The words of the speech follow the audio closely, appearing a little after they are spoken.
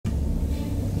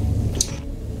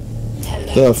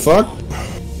The fuck?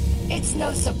 It's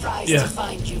no surprise to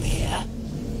find you here.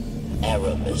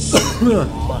 Aramis, you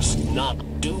must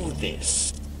not do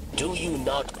this. Do you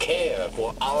not care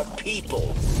for our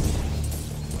people?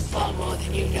 Far more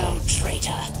than you know,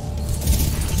 traitor.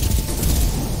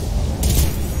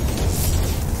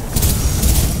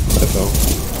 I fell.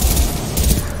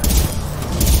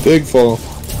 Big fall.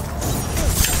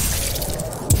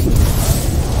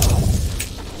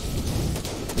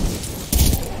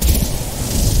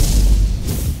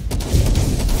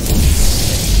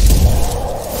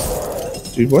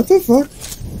 Dude, what the fuck?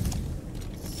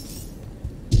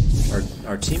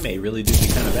 Our teammate really did me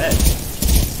kind of bad.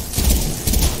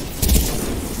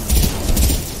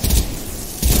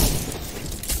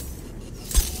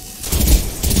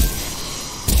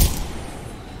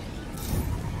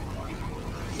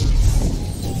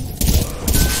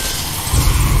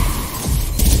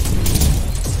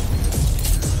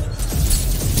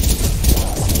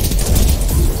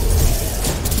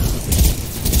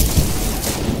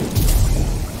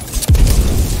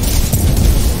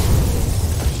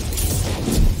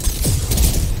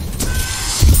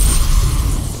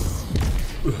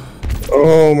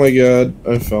 Oh my god,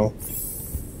 I fell.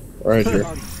 Right here.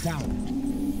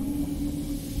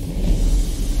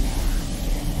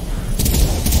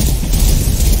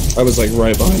 I was like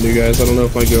right behind you guys. I don't know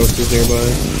if my ghost is nearby.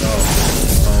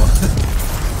 Oh.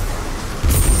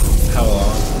 How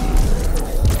long?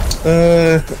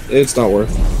 It's not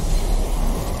worth.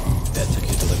 That took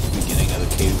you to like the beginning of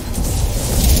the cave.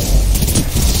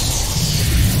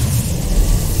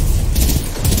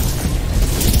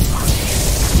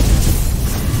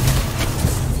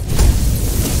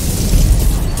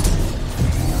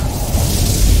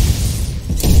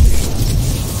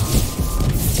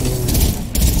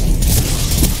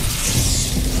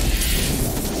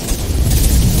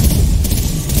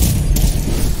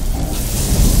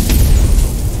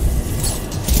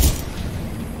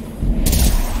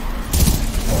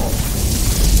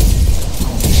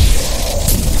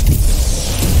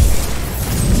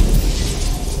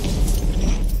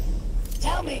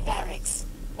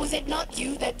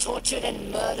 Tortured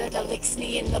and murdered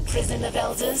Elixni in the prison of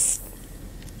elders?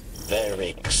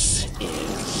 Varix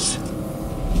is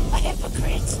a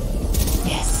hypocrite.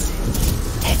 Yes.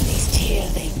 At least here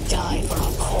they die for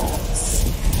a cause.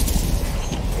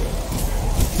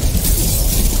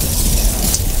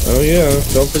 Oh yeah,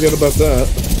 don't forget about that.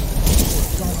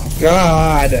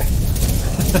 God!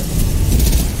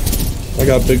 I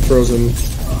got big frozen.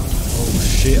 Oh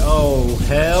shit, oh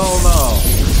hell no.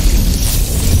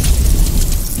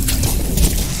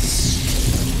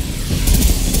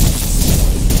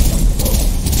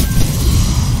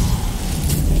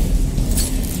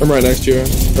 I'm right next to you.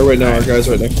 Or right now, our guy's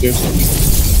right next to you.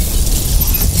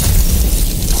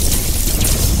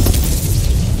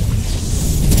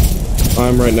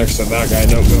 I'm right next to that guy.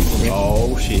 Don't go for me.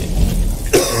 Oh shit.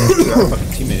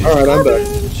 Alright, I'm back.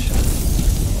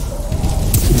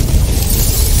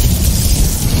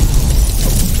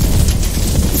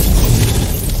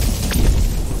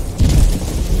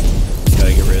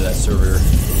 Gotta get rid of that server.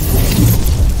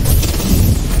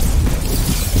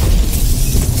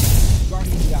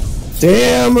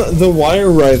 Damn the wire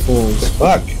rifles.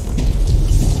 Fuck.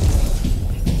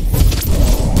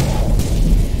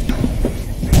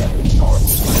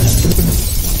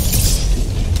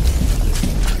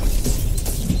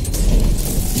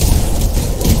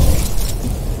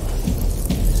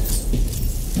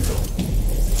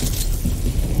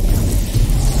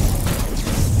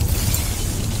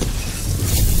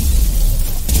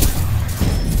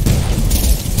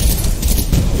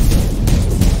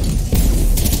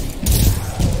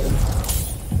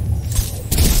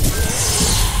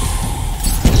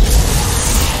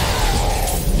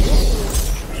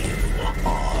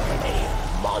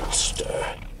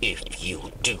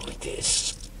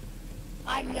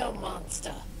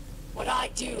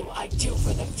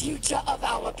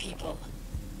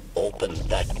 Open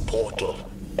that portal,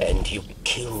 and you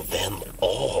kill them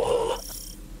all.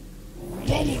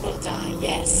 Many will die,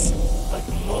 yes, but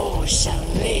more shall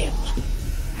live.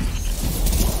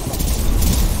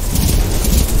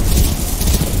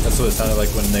 That's what it sounded like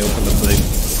when they opened up the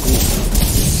school.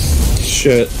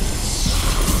 Shit.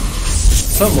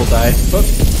 Some will die, but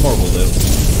more will live.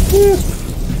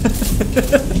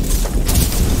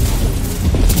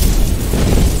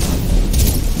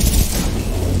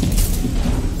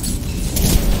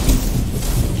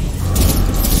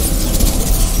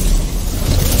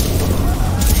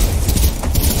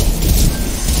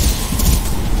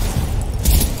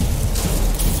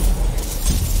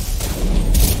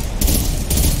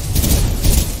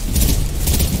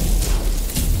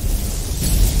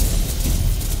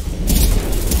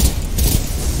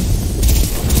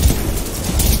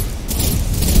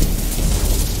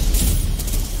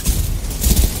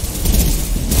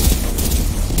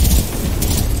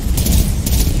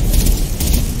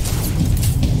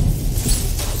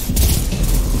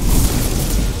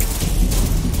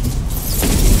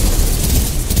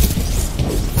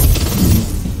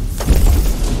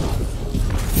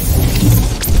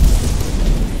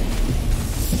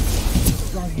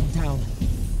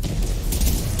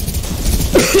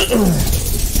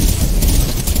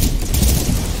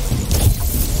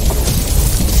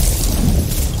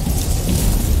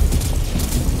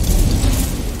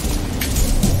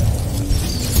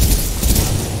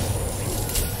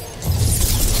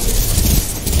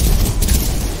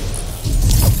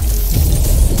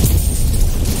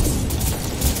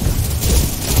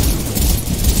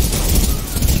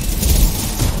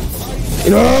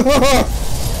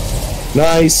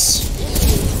 Nice.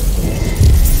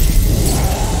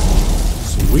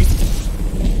 Sweet.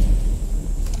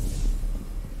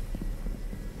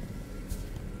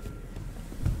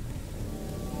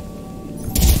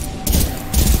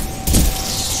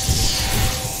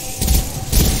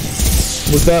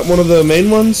 Was that one of the main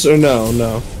ones, or no?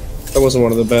 No, that wasn't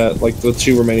one of the like the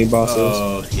 2 remaining bosses.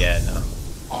 Oh yeah, no.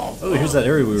 Oh, here's that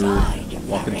area we were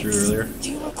walking through earlier.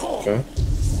 Do you recall? Okay.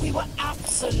 We were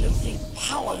absolutely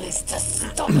powerless to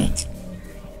stop it.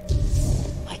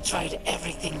 I tried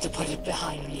everything to put it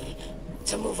behind me,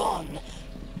 to move on.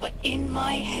 But in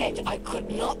my head, I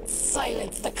could not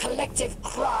silence the collective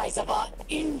cries of our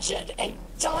injured and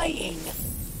dying.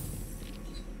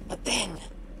 But then,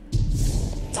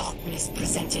 darkness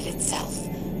presented itself,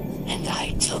 and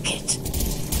I took it.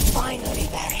 Finally,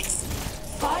 Barracks.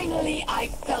 Finally, I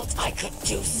felt I could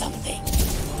do something.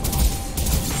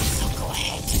 So go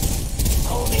ahead.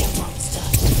 Call me a monster,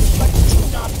 but do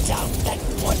not doubt that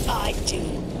what I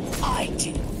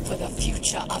do for the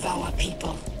future of our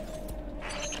people.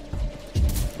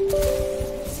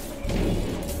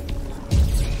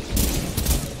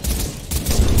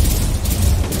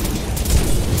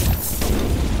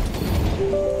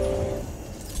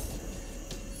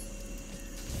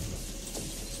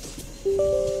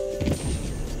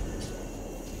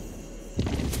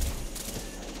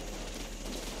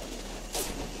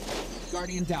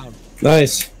 Guardian down.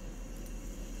 Nice.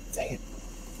 Dang it.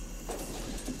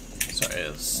 Sorry, I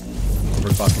was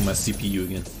overclocking my CPU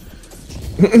again.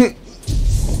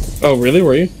 Oh, really?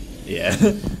 Were you? Yeah.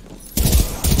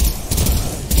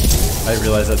 I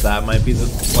realized that that might be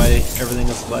why everything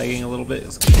is lagging a little bit.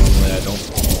 It's 'cause normally I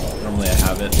don't. Normally I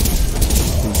have it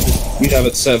boosted. You have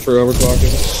it set for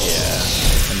overclocking?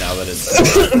 Yeah. And now that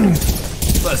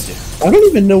it's... Bless you. I don't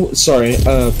even know. Sorry,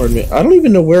 pardon me. I don't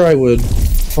even know where I would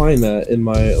find that in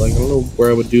my, like, I don't know where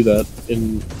I would do that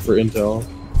for Intel.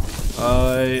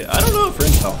 I don't know for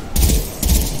Intel.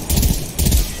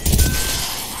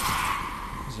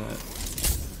 Who's that?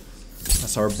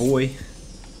 That's our boy.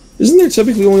 Isn't there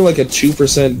typically only like a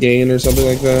 2% gain or something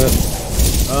like that?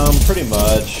 Pretty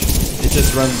much. It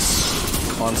just runs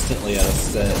constantly at a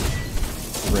set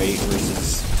rate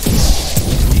versus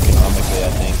economically,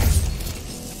 I think.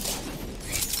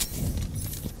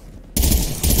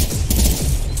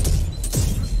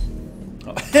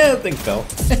 Oh, that thing fell.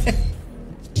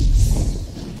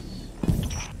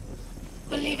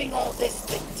 Believing all this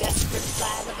the desperate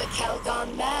plan of the Kel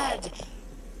gone mad,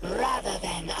 rather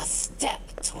than a step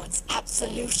towards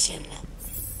absolution.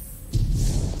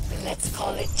 Let's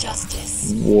call it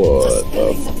justice. What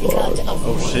Spilling the blood of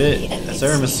Oh shit, and that's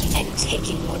Aramis. and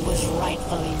taking what was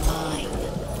rightfully mine.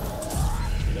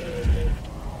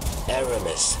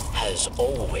 Aramis has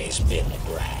always been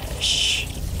brash,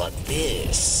 but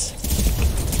this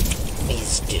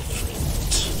is different.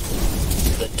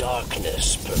 The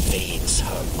darkness pervades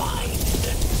her mind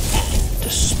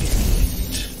and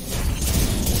spirit.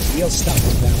 We'll stop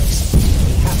the Barracks. We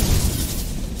have to.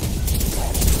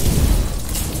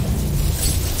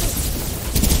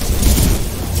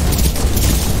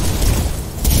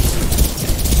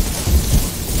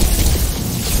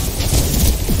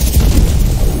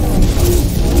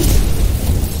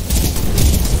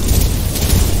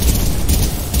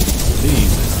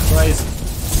 Jesus Christ.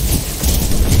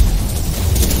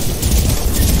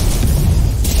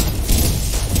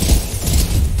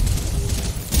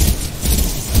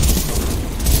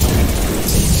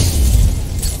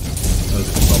 That was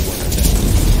a good bubble right there.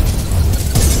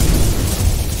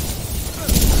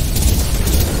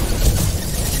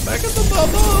 Back at the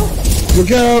bubble!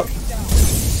 Look out!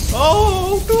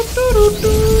 Oh! Doo, doo, doo,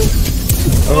 doo.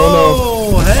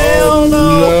 Oh, Oh, hell no!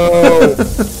 no!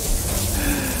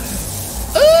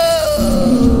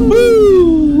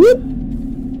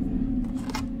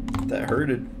 That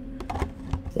hurted.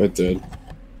 It did.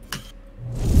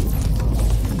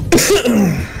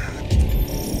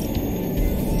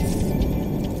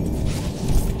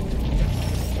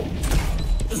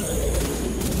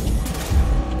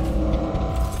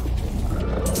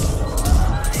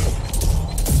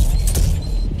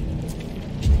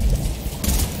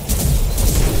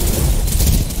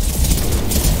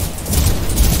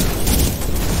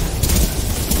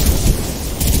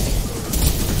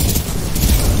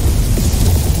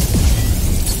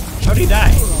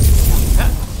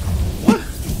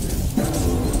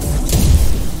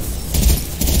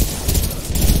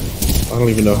 don't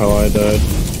even know how I died.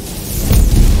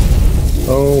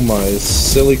 Oh my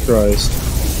silly Christ.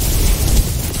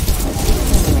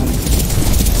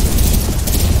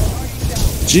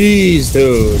 Jeez,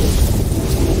 dude.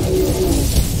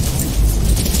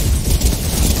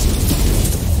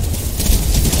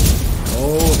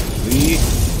 Holy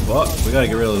fuck. We gotta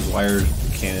get rid of those wired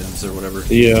cannons or whatever.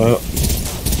 Yeah.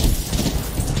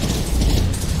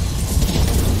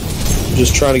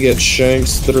 Just trying to get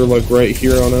shanks that are like right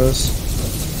here on us.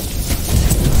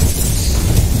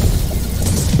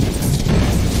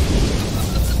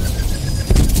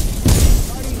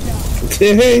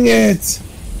 Dang it!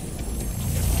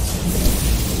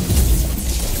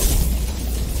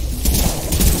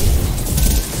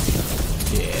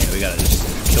 Yeah, we gotta just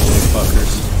kill these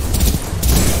fuckers.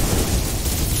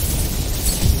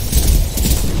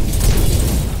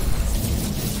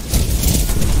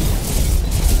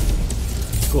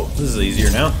 Cool, this is easier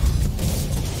now.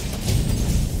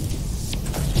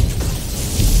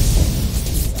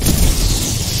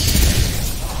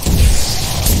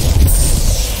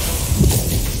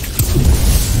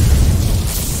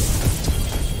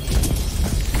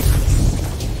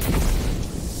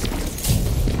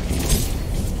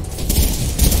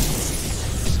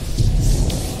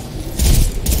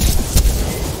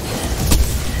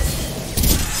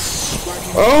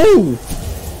 Oh!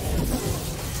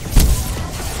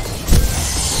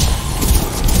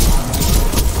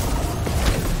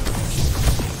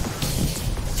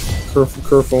 Careful,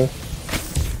 careful.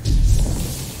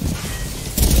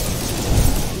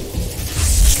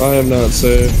 I am not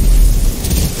safe.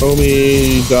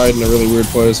 Homie died in a really weird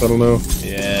place, I don't know.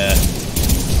 Yeah.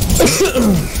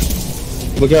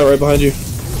 Look out right behind you.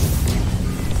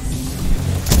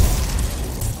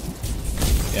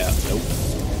 Yeah, nope.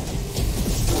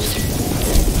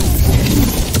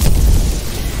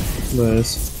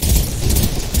 Nice.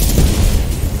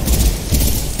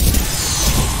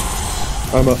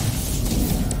 I'm up.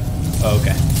 Oh,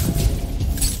 okay.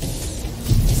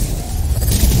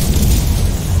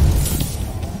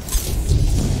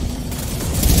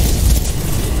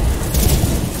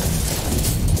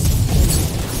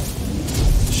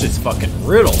 Shit's fucking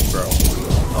riddled, bro.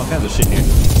 All kinds of shit here.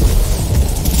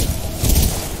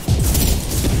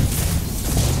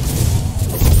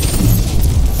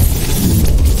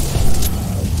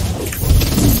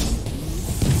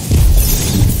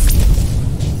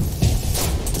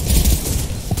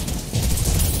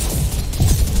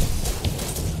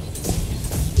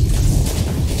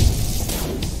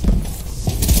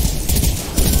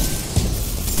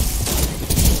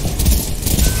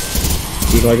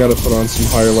 Dude, I gotta put on some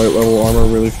higher light level armor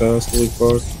really fast, holy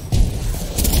fuck.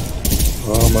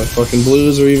 Oh, my fucking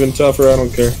blues are even tougher, I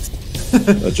don't care.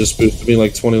 That just boosted me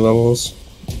like 20 levels.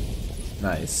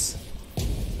 Nice.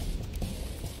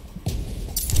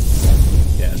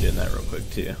 Yeah, I'm doing that real quick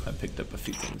too. I picked up a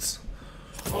few things.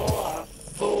 Poor,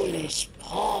 foolish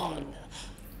pawn.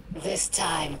 This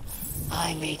time,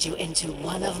 I made you into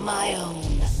one of my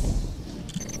own.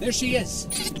 There she is.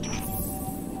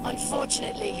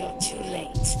 Unfortunately, you're too late.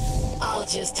 I'll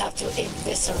just have to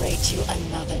eviscerate you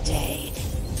another day,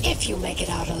 if you make it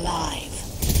out alive.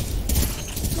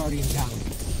 Guardian down.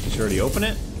 Did you already open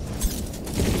it?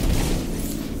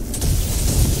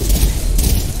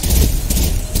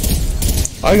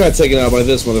 I got taken out by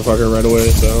this motherfucker right away,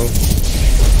 so...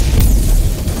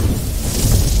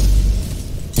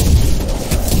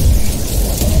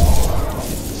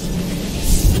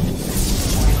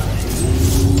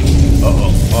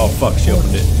 Oh fuck, she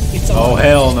opened it. Oh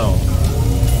hell no.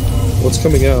 What's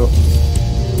coming out?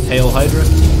 Hail Hydra?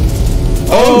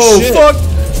 Oh, shit! Fuck!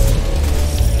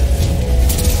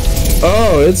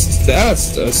 Oh,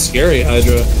 that's a scary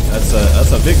Hydra.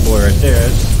 That's a big boy right there.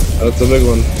 That's a big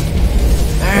one.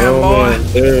 Damn, oh boy. man,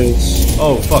 there's...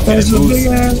 Oh fuck, That's it a moves. big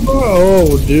ass boy.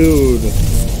 Oh, dude.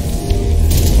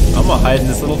 I'm gonna hide in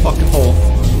this little fucking hole.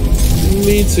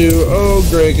 Me too. Oh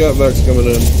great, got Vex coming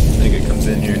in. I think it comes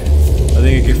in here. I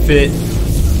think it can fit.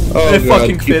 Oh It god,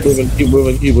 fucking keep fits. moving, keep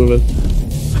moving, keep moving.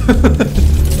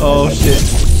 Oh shit.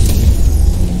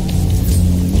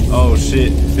 Oh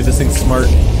shit. Dude, this thing's smart.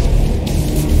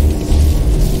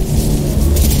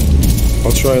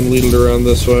 I'll try and lead it around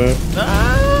this way.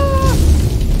 Ah!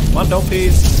 Come on, don't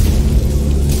peas.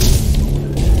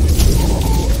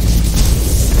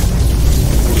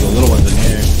 The little ones in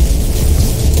here.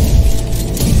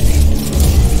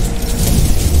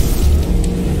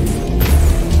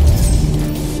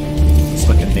 It's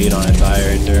like a nade on its eye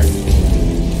right there.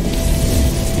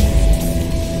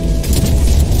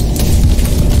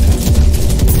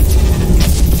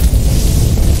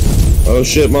 Oh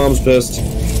shit, mom's pissed.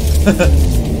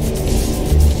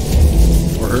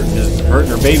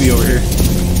 Hurting her baby over here.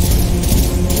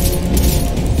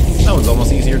 That one's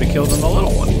almost easier to kill than the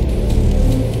little one.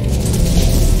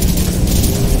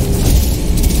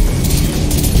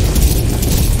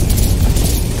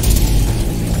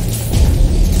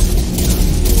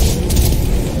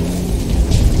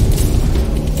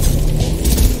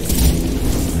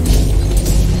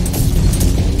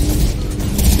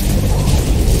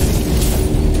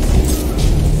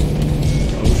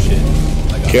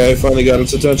 Okay, I finally got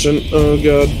its attention. Oh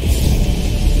god.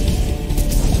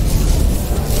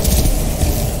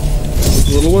 Is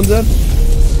the little one dead?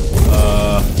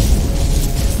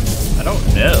 I don't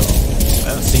know. I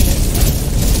haven't seen it.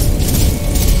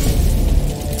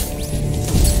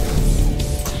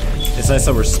 It's nice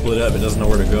that we're split up, it doesn't know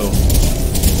where to go.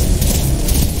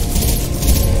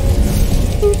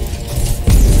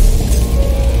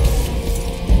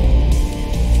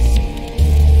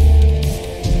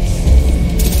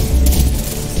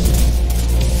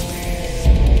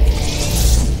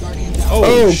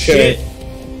 Oh, okay. shit.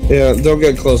 Yeah, don't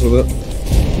get close with it.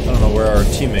 I don't know where our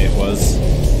teammate was.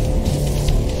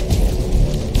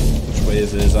 Which way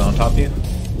is it? Is it on top of you?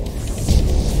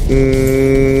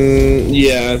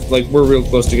 Yeah, like we're real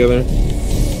close together.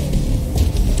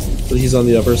 But he's on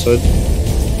the upper side.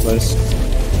 Nice.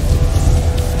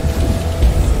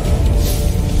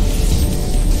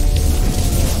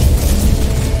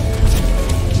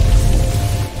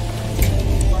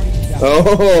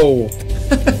 Oh!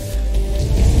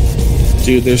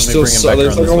 Dude, there's still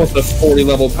there's like almost a 40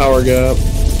 level power gap.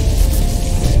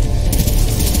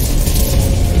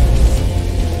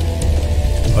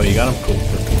 Oh, you got him? Cool.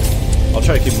 I'll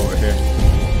try to keep him over here.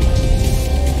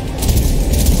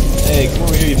 Hey, come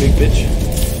over here, you big bitch.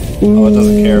 Oh, it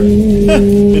doesn't care.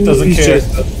 It doesn't care.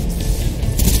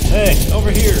 Hey, over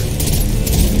here.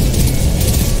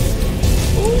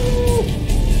 Ooh.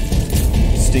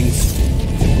 Stings.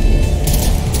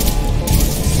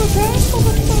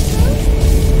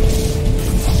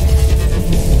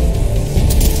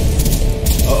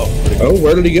 Oh,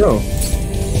 where did he go?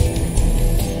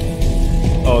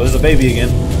 Oh, there's a baby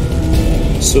again.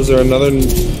 So is there another...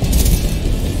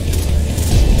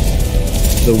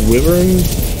 The Wyvern?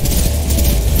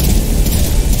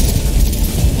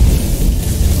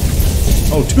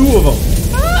 Oh, two of them!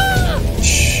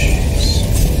 Jeez.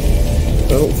 I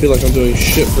don't feel like I'm doing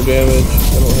shit for damage.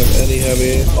 I don't have any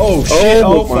heavy. Oh shit!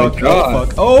 Oh my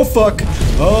god! Oh fuck!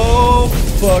 Oh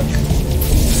fuck!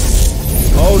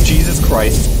 Oh Jesus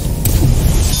Christ!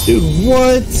 Dude,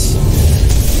 what?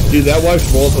 Dude, that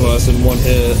wiped both of us in one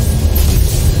hit.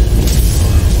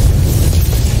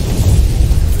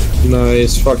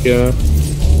 Nice, fuck yeah.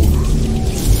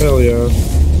 Hell yeah.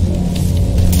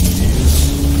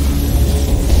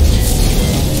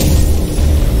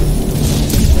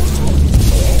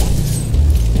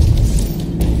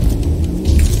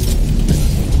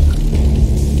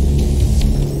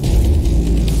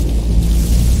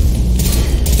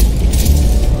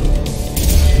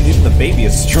 Even the baby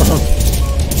is strong.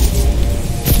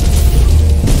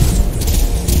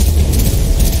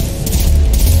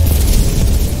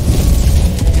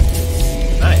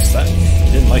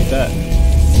 Like that.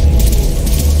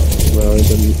 No, I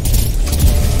didn't.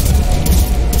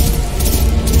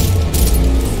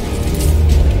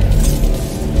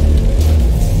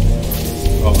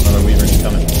 Oh, another Weaver's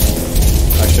coming.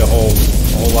 Actually, a whole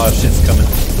lot of shit's coming.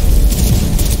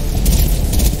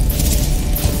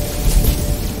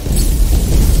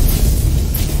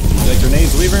 You like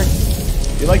grenades, Weaver?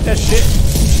 You like that shit?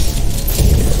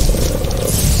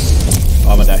 Oh,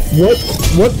 I'm gonna die.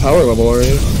 What power level are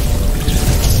you?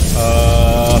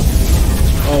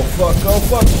 Oh fuck, oh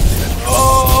fuck.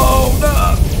 Oh no!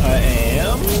 I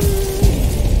am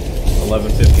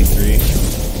 1153.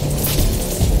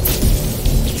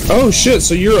 Oh shit,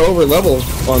 so you're over level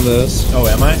on this. Oh,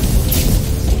 am I?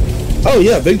 Oh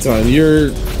yeah, big time.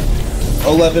 You're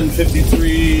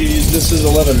 1153, this is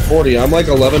 1140. I'm like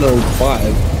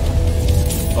 1105.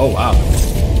 Oh wow.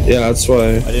 Yeah, that's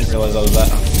why. I didn't realize I was that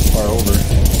far over.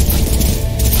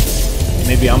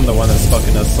 Maybe I'm the one that's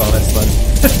fucking us on it, son.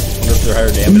 Wonder if they're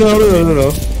higher damage.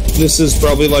 No. This is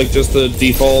probably like just the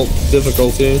default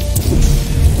difficulty.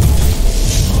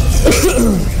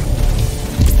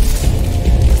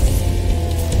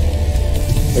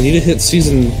 I need to hit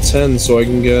season 10 so I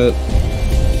can get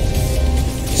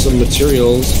some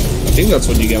materials. I think that's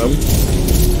when you get them. I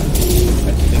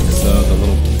think so, the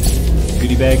little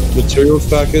goodie bag. Materials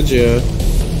package, yeah.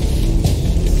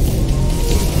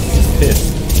 Pissed.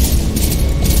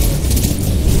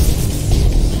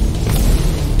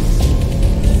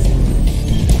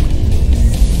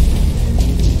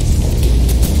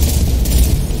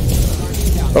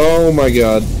 Oh my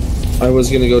god. I was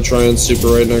gonna go try and super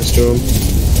right next to him.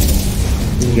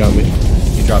 He got me.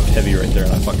 You dropped heavy right there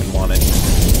and I fucking want it.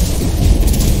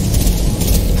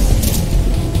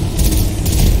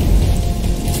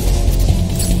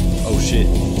 Oh shit.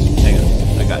 Hang on.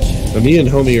 I got you. But me and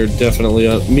homie are definitely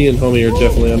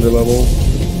under level.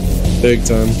 Big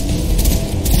time.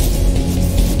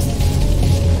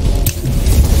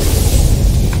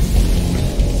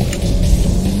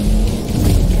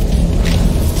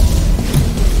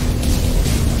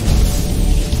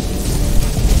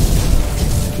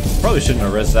 Probably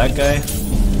shouldn't arrest that guy.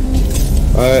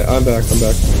 I'm back. I'm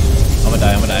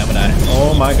gonna die.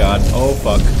 Oh my god. Oh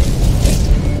fuck.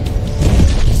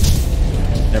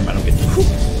 Never mind, I'm getting.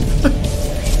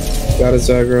 Got it,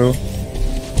 aggro.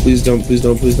 Please don't.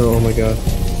 Oh my god.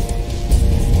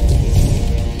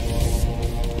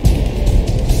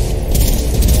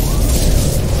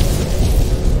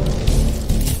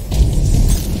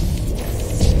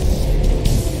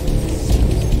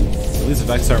 At least the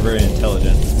Vex aren't very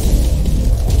intelligent.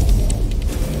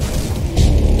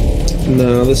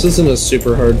 No, this isn't a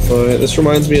super hard fight. This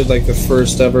reminds me of like the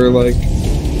first ever like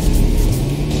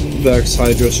Vex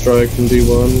HYDRA strike from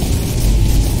D1.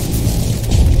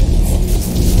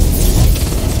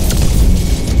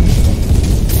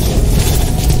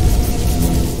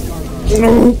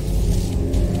 No.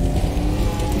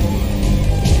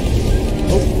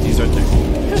 Oh, he's right there.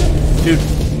 Dude,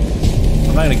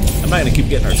 I'm not gonna keep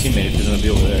getting our teammate if he's gonna be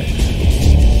over there.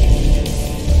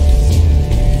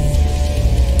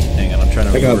 Hang on, I'm trying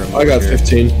to remember him. I got here.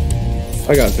 15.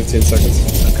 I got 15 seconds.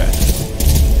 Okay.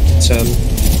 10.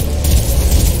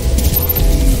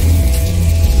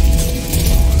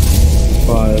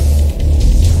 5.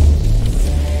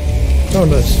 Oh,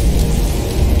 nice.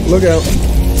 Look out.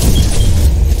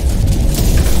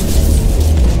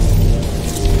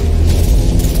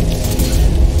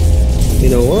 You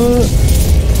know what?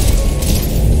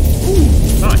 Ooh,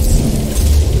 nice.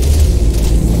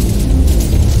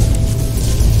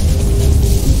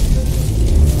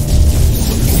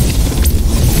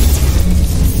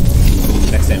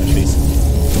 Next damage piece.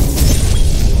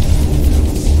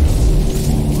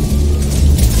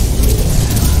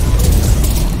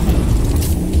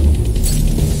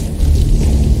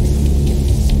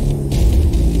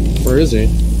 Where is he? I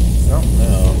don't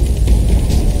know.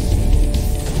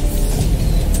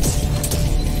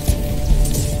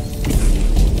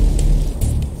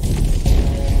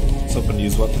 It's hoping to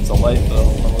use weapons of light, but I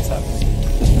don't know what's happening.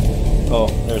 Oh,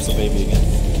 there's the baby again.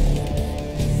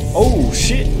 Oh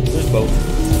shit! There's both.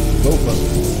 Both of them.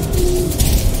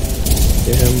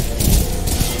 Get him.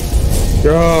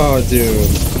 Oh,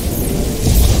 dude.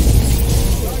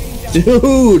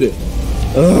 Dude!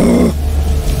 Ugh.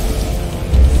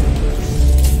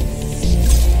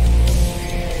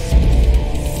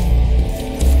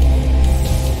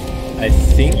 I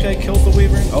think I killed the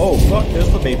Weaver. Oh fuck, there's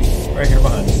the baby. Right here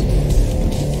behind us.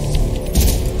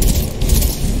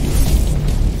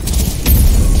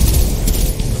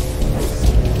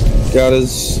 Got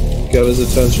his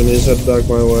attention. He's headed back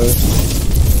my way.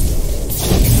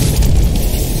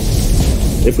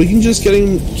 If we can just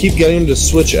keep getting him to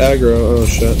switch aggro. Oh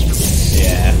shit.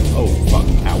 Yeah. Oh fuck.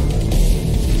 Ow.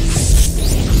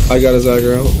 I got his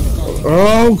aggro.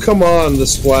 Oh come on, the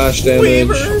splash damage.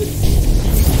 Weaver!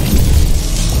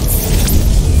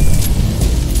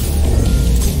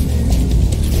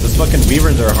 Those fucking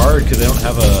Weavers are hard because they don't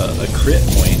have a crit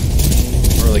point.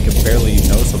 Or like a barely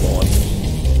noticeable one.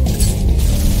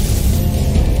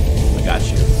 I got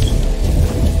you.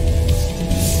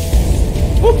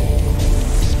 Woo!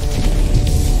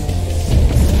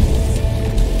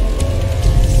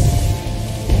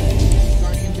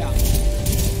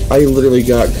 I literally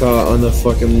got caught on the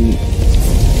fucking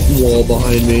wall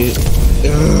behind me.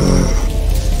 Ugh.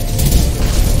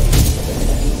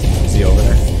 Is he over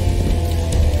there?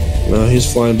 No, he's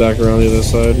flying back around the other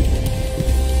side.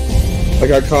 I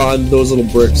got caught on those little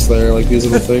bricks there, like these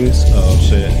little things. Oh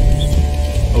shit.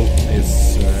 Oh,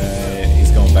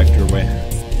 he's going back your way.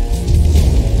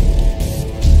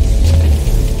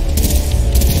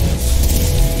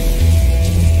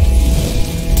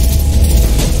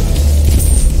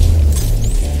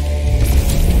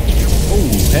 Oh,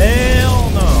 hell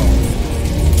no.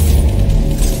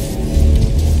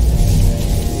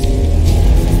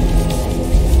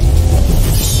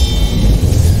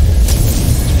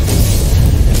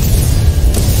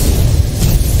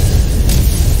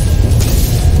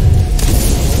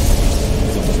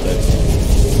 He's almost dead.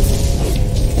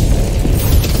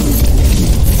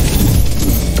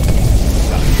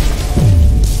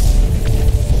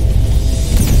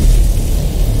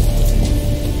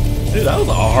 Dude, that was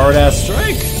a hard ass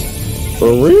strike. For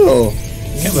real?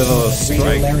 Can't believe all this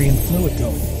strike. Radolarian fluid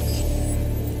going.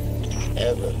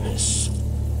 Aramis,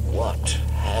 what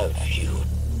have you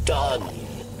done?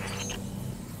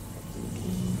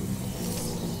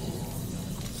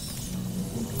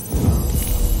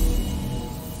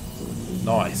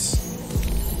 Nice.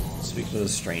 Speak to the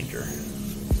stranger.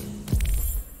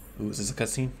 Ooh, is this a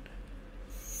cutscene?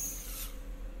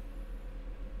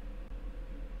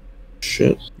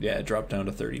 Shit. Yeah, it dropped down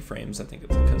to 30 frames. I think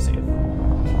it's a cutscene.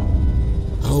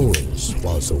 Ours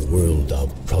was a world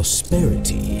of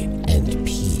prosperity and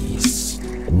peace,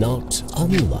 not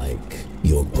unlike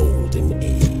your golden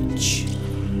age.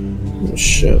 Oh,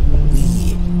 shit.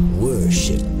 We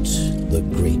worshipped the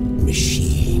great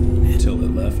machine, Until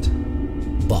it left.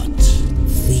 but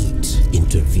fate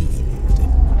intervened.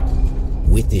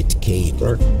 With it came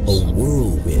a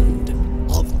whirlwind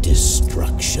of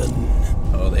destruction.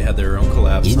 Oh, they had their own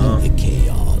collapse, In huh? the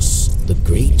chaos, the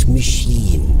great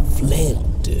machine fled,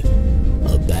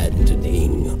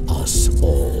 abandoning us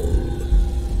all.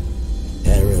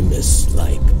 Aramis,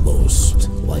 like most,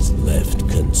 was left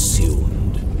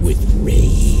consumed with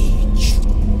rage.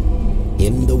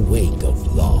 In the wake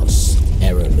of loss,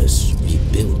 Aramis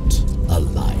rebuilt a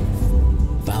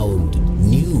life, found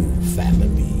new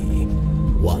family,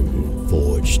 one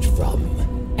forged from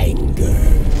anger.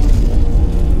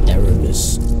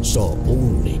 Aramis saw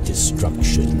only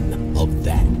destruction of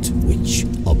that which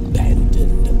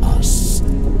abandoned us.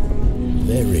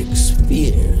 Varric's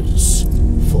fears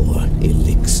for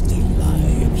Elixir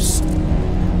lives.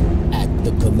 At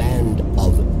the command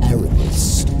of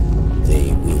Aramis,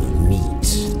 they will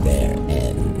meet their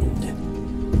end.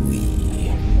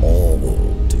 We all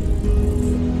do.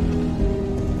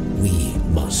 We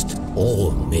must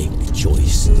all make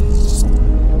choices.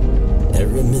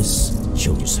 Aramis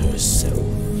chose herself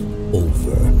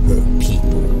over her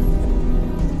people.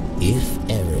 If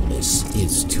Aramis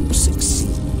is to succeed,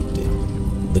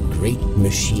 the great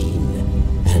machine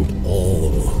and all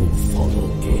who follow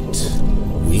it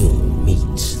will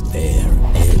meet their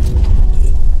end.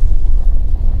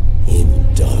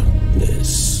 In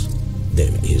darkness,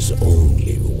 there is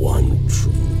only one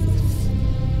truth.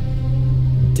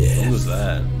 Death. Who was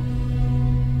that?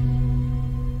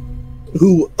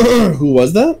 Who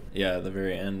was that? Yeah, at the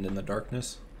very end in the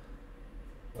darkness.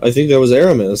 I think that was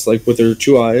Aramis, like with her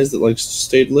two eyes that like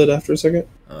stayed lit after a second.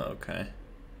 Oh, okay.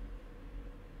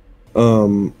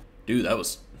 Um, Dude, that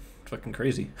was fucking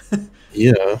crazy.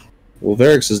 yeah. Well,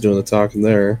 Varrix is doing the talking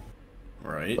there.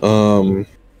 Right.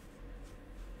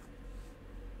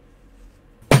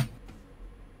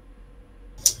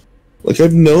 Like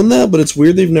I've known that, but it's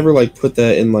weird they've never like put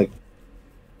that in like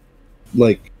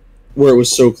where it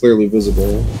was so clearly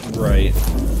visible Right.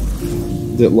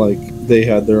 that like they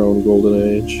had their own golden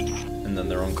age. And then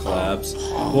their own collabs.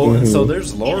 Well, and so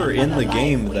there's lore in the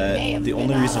game that the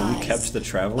only reason we kept the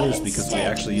Traveler is because we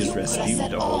actually used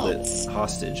Rasputin to hold it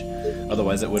hostage.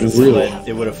 Otherwise, it would have Really?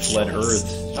 fled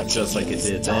Earth just like it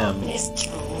did them, and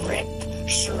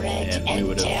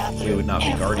we would not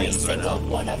be Guardians right now.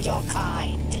 One of your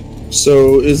kind.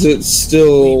 So is it We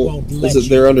still won't let is it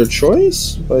there under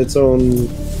choice by its own?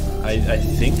 I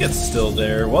think it's still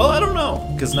there. Well, I don't know,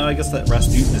 because now I guess that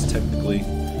Rasputin is technically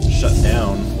shut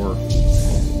down or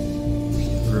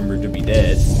rumored to be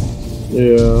dead.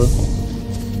 Yeah.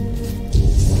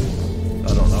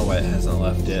 I don't know why it hasn't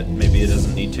left yet. Maybe it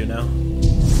doesn't need to now.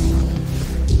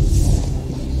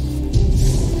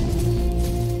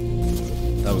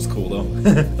 That was cool though.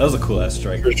 That was a cool ass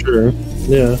strike. For sure.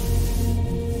 Yeah.